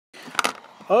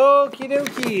Okie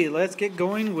dokie, let's get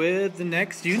going with the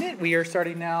next unit. We are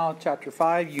starting now chapter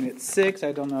 5, unit 6.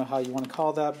 I don't know how you want to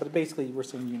call that, but basically we're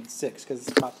saying unit 6 because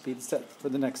it's about to be the set for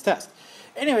the next test.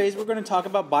 Anyways, we're going to talk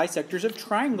about bisectors of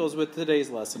triangles with today's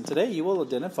lesson. Today you will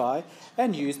identify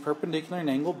and use perpendicular and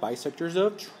angle bisectors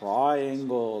of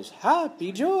triangles.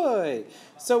 Happy joy!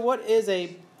 So what is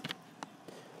a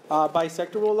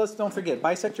bisector? Well, don't forget,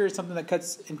 bisector is something that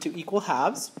cuts into equal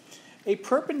halves. A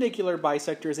perpendicular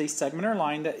bisector is a segment or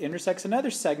line that intersects another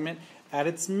segment at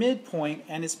its midpoint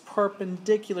and is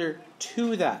perpendicular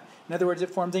to that. In other words,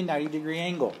 it forms a 90-degree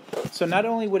angle. So not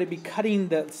only would it be cutting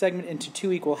the segment into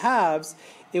two equal halves,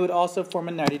 it would also form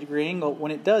a 90-degree angle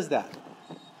when it does that.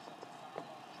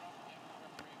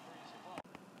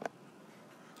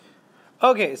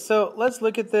 Okay, so let's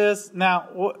look at this.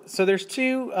 Now, so there's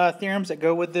two theorems that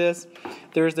go with this.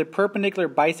 There's the perpendicular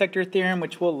bisector theorem,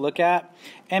 which we'll look at.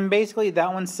 And basically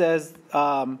that one says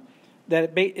that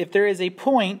if there is a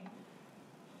point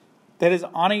that is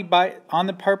on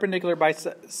the perpendicular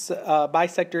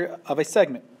bisector of a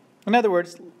segment. In other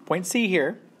words, point C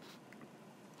here,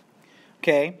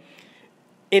 okay,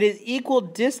 it is equal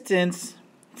distance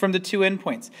from the two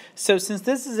endpoints. So since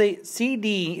this is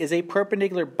CD is a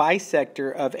perpendicular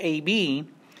bisector of AB,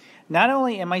 not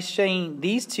only am I saying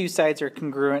these two sides are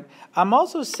congruent, I'm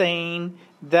also saying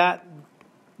that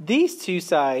these two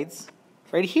sides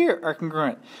right here are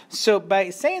congruent. So by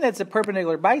saying that's a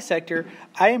perpendicular bisector,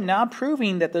 I am now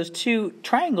proving that those two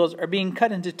triangles are being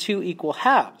cut into two equal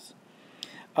halves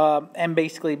and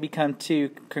basically become two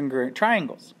congruent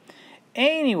triangles.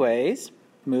 Anyways,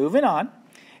 moving on.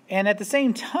 And at the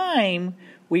same time,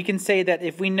 we can say that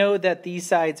if we know that these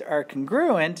sides are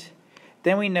congruent,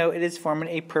 then we know it is forming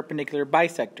a perpendicular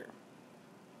bisector.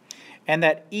 And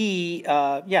that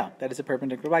that is a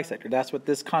perpendicular bisector. That's what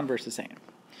this converse is saying.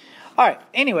 All right,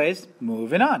 anyways,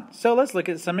 moving on. So let's look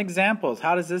at some examples.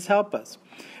 How does this help us?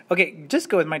 Okay, just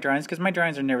go with my drawings because my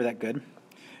drawings are never that good.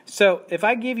 So if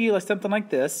I give you something like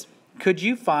this, could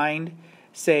you find,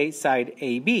 say, side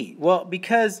AB? Well,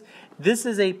 because this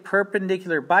is a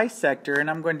perpendicular bisector, and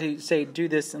I'm going to say do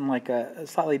this in like a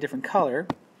slightly different color.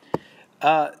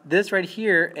 This right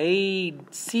here,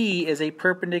 AC, is a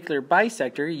perpendicular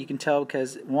bisector. You can tell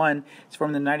because one, it's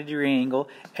forming the 90-degree angle,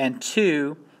 and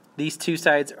two, these two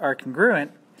sides are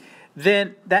congruent.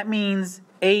 Then that means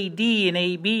AD and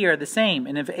AB are the same.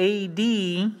 And if AD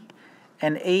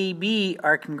and AB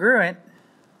are congruent,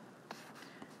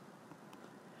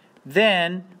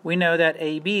 then we know that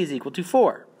AB is equal to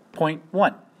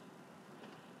 4.1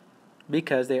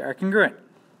 because they are congruent.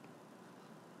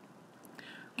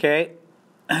 Okay.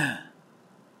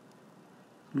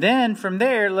 Then from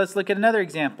there, let's look at another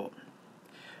example.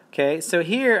 Okay, so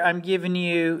here I'm giving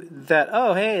you that,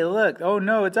 oh, hey, look, oh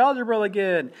no, it's algebra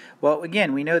again. Well,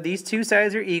 again, we know these two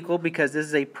sides are equal because this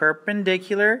is a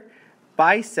perpendicular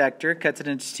bisector, cuts it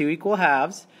into two equal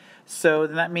halves. So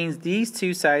then that means these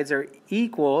two sides are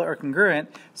equal or congruent,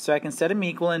 so I can set them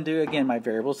equal and do, again, my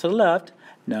variables to the left,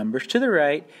 numbers to the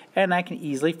right, and I can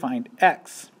easily find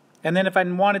x. And then if I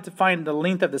wanted to find the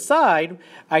length of the side,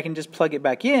 I can just plug it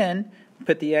back in,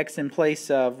 put the x in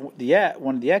place of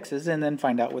one of the x's, and then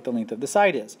find out what the length of the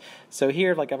side is. So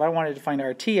here, like if I wanted to find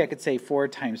RT, I could say 4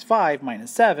 times 5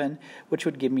 minus 7, which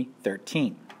would give me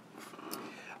 13.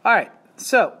 All right,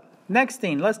 so next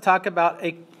thing, let's talk about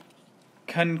a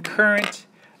concurrent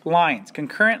lines.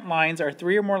 Concurrent lines are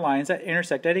three or more lines that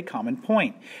intersect at a common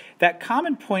point. That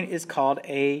common point is called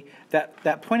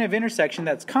that point of intersection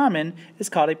that's common is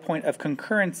called a point of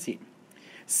concurrency.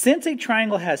 Since a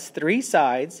triangle has three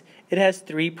sides, it has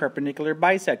three perpendicular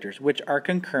bisectors, which are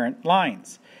concurrent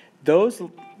lines. Okay,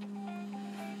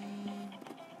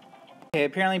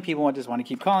 apparently people just want to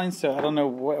keep calling, so I don't know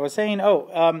what I was saying.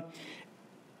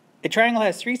 A triangle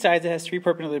has three sides, it has three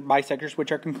perpendicular bisectors,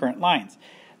 which are concurrent lines.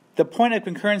 The point of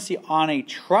concurrency on a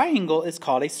triangle is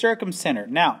called a circumcenter.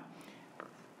 Now,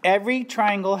 every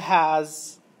triangle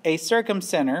has a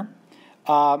circumcenter,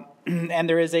 and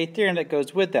there is a theorem that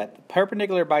goes with that. The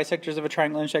perpendicular bisectors of a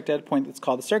triangle intersect at a point that's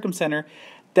called the circumcenter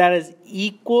that is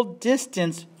equal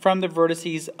distance from the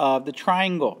vertices of the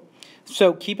triangle.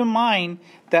 So keep in mind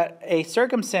that a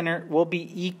circumcenter will be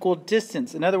equal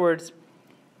distance. In other words,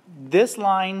 this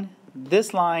line,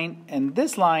 and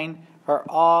this line are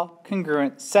all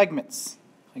congruent segments.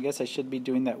 I guess I should be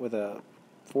doing that with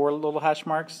 4 little hash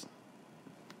marks.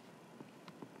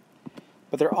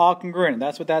 But they're all congruent.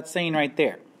 That's what that's saying right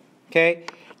there. Okay?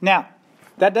 Now,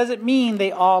 that doesn't mean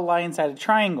they all lie inside a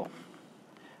triangle.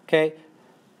 Okay?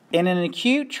 In an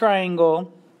acute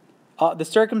triangle, the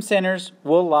circumcenters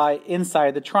will lie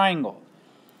inside the triangle.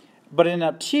 But in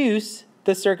obtuse,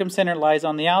 the circumcenter lies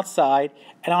on the outside,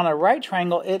 and on a right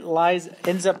triangle, it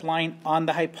ends up lying on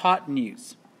the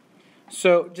hypotenuse.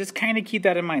 So just kind of keep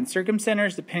that in mind.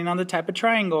 Circumcenters, depending on the type of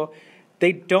triangle,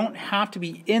 they don't have to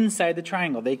be inside the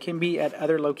triangle. They can be at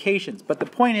other locations. But the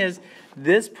point is,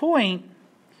 this point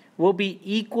will be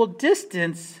equal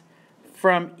distance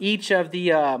from each of the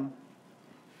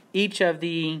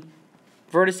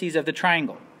vertices of the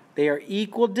triangle. They are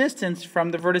equal distance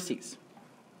from the vertices.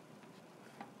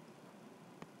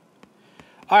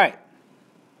 All right.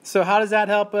 So how does that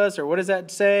help us, or what does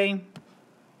that say?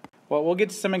 Well, we'll get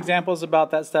to some examples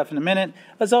about that stuff in a minute.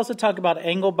 Let's also talk about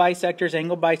angle bisectors.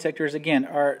 Angle bisectors, again,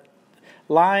 are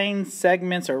lines,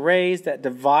 segments, or rays that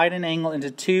divide an angle into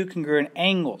two congruent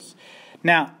angles.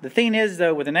 Now, the thing is,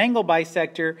 though, with an angle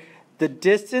bisector, the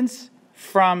distance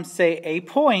from, say, a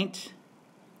point,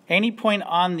 any point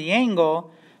on the angle,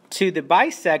 to the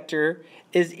bisector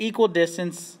is equal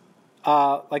distance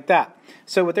like that.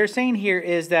 So what they're saying here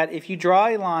is that if you draw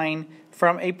a line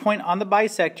from a point on the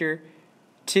bisector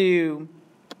to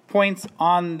points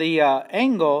on the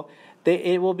angle,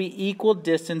 it will be equal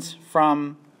distance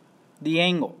from the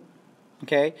angle.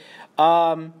 Okay.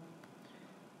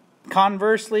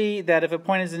 Conversely, that if a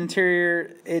point is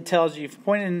interior, it tells you if a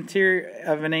point in the interior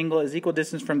of an angle is equal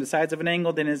distance from the sides of an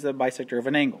angle, then is the bisector of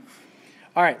an angle.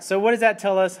 All right. So what does that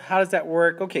tell us? How does that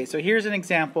work? Okay. So here's an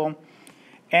example,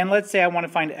 and let's say I want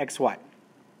to find xy.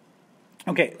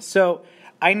 Okay. So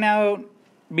I know,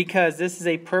 because this is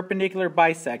a perpendicular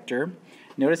bisector,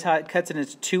 notice how it cuts into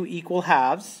two equal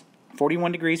halves,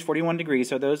 41 degrees, 41 degrees,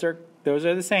 so those are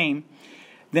the same.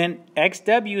 Then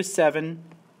xw is 7,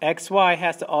 xy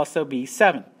has to also be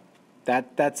 7.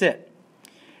 That's it.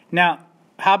 Now,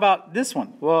 how about this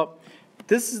one? Well,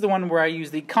 this is the one where I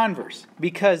use the converse.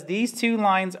 Because these two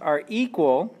lines are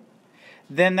equal,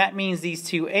 then that means these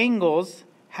two angles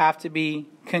have to be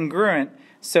congruent.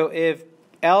 So if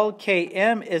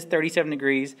LKM is 37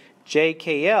 degrees,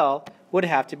 JKL would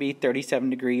have to be 37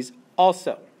 degrees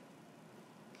also.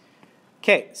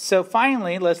 Okay, so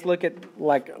finally, let's look at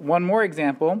like one more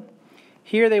example.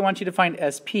 Here they want you to find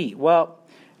SP. Well,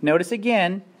 notice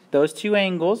again, those two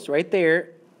angles right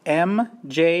there,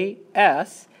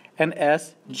 MJS and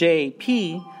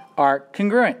SJP, are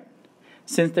congruent.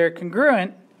 Since they're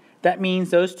congruent, that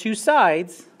means those two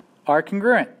sides are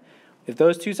congruent. If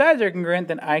those two sides are congruent,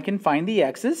 then I can find the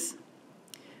x's,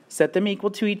 set them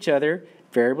equal to each other,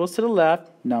 variables to the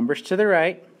left, numbers to the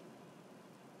right,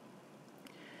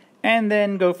 and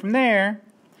then go from there,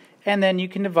 and then you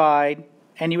can divide,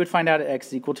 and you would find out that x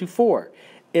is equal to 4.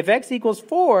 If x equals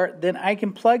 4, then I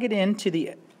can plug it into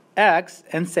the x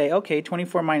and say, okay,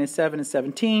 24 minus 7 is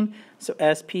 17, so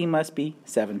SP must be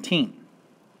 17.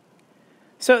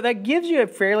 So that gives you a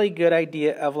fairly good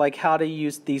idea of like how to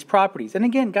use these properties. And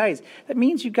again, guys, that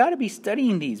means you got to be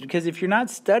studying these, because if you're not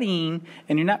studying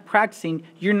and you're not practicing,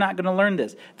 you're not going to learn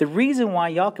this. The reason why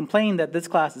y'all complain that this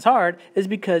class is hard is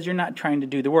because you're not trying to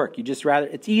do the work. You just rather,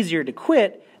 it's easier to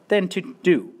quit than to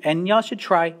do. And y'all should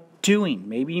try doing.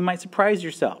 Maybe you might surprise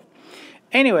yourself.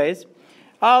 Anyways,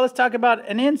 let's talk about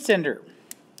an incenter.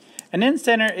 An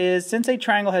incenter is, since a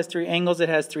triangle has three angles, it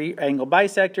has three angle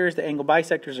bisectors. The angle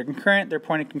bisectors are concurrent. Their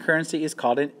point of concurrency is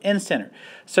called an incenter.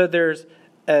 So there's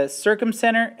a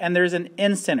circumcenter and there's an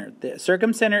incenter. The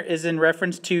circumcenter is in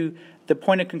reference to the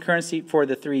point of concurrency for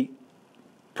the three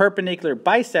perpendicular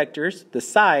bisectors, the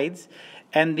sides,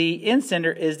 and the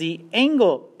incenter is the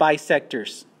angle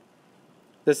bisectors,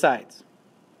 the sides.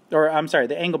 Or, I'm sorry,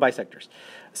 the angle bisectors.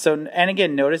 So, and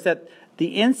again, notice that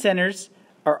the incenters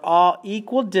are all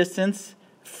equal distance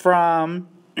from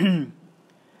the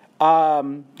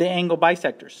angle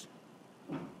bisectors.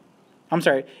 I'm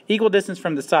sorry, equal distance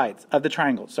from the sides of the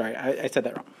triangle. Sorry, I said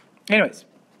that wrong. Anyways,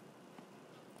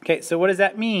 okay, so what does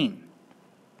that mean?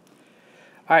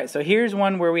 All right, so here's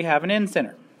one where we have an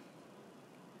incenter.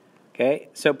 Okay,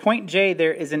 so point J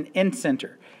there is an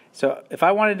incenter. So if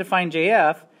I wanted to find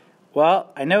JF,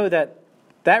 well, I know that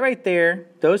right there,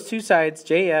 those two sides,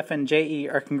 JF and JE,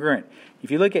 are congruent. If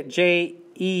you look at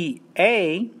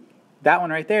JEA, that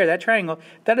one right there, that triangle,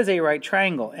 that is a right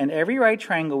triangle. And every right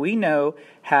triangle we know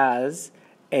has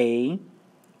the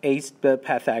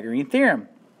Pythagorean theorem.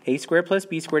 A squared plus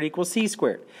B squared equals C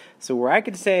squared. So where I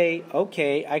could say,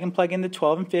 okay, I can plug in the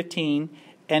 12 and 15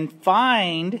 and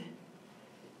find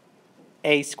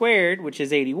A squared, which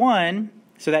is 81.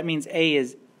 So that means A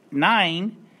is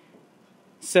 9.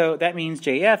 So that means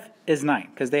JF is 9,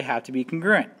 because they have to be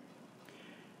congruent.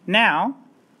 Now,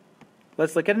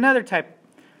 let's look at another type.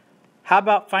 How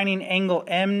about finding angle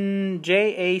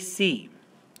MJAC?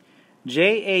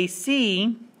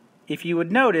 JAC, if you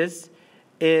would notice,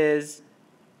 is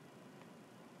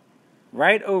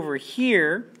right over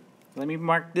here, let me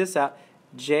mark this out,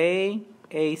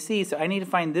 JAC. So I need to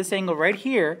find this angle right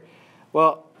here.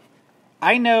 Well,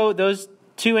 I know those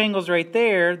two angles right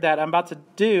there that I'm about to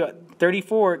do,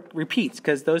 34 repeats,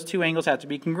 because those two angles have to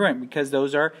be congruent, because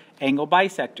those are angle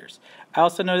bisectors. I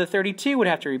also know that 32 would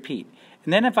have to repeat.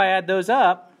 And then if I add those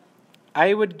up,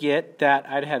 I would get that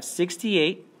I'd have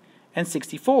 68 and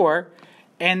 64,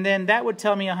 and then that would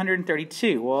tell me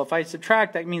 132. Well, if I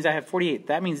subtract, that means I have 48.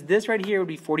 That means this right here would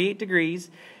be 48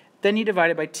 degrees. Then you divide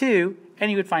it by 2,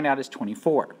 and you would find out it's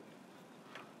 24.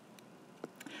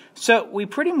 So we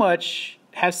pretty much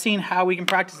have seen how we can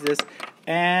practice this,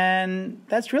 and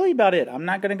that's really about it. I'm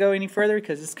not going to go any further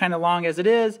because it's kind of long as it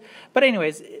is. But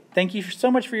anyways, thank you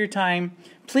so much for your time.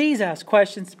 Please ask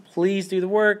questions. Please do the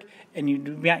work, and you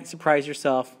might surprise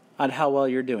yourself on how well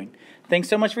you're doing. Thanks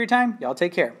so much for your time. Y'all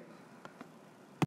take care.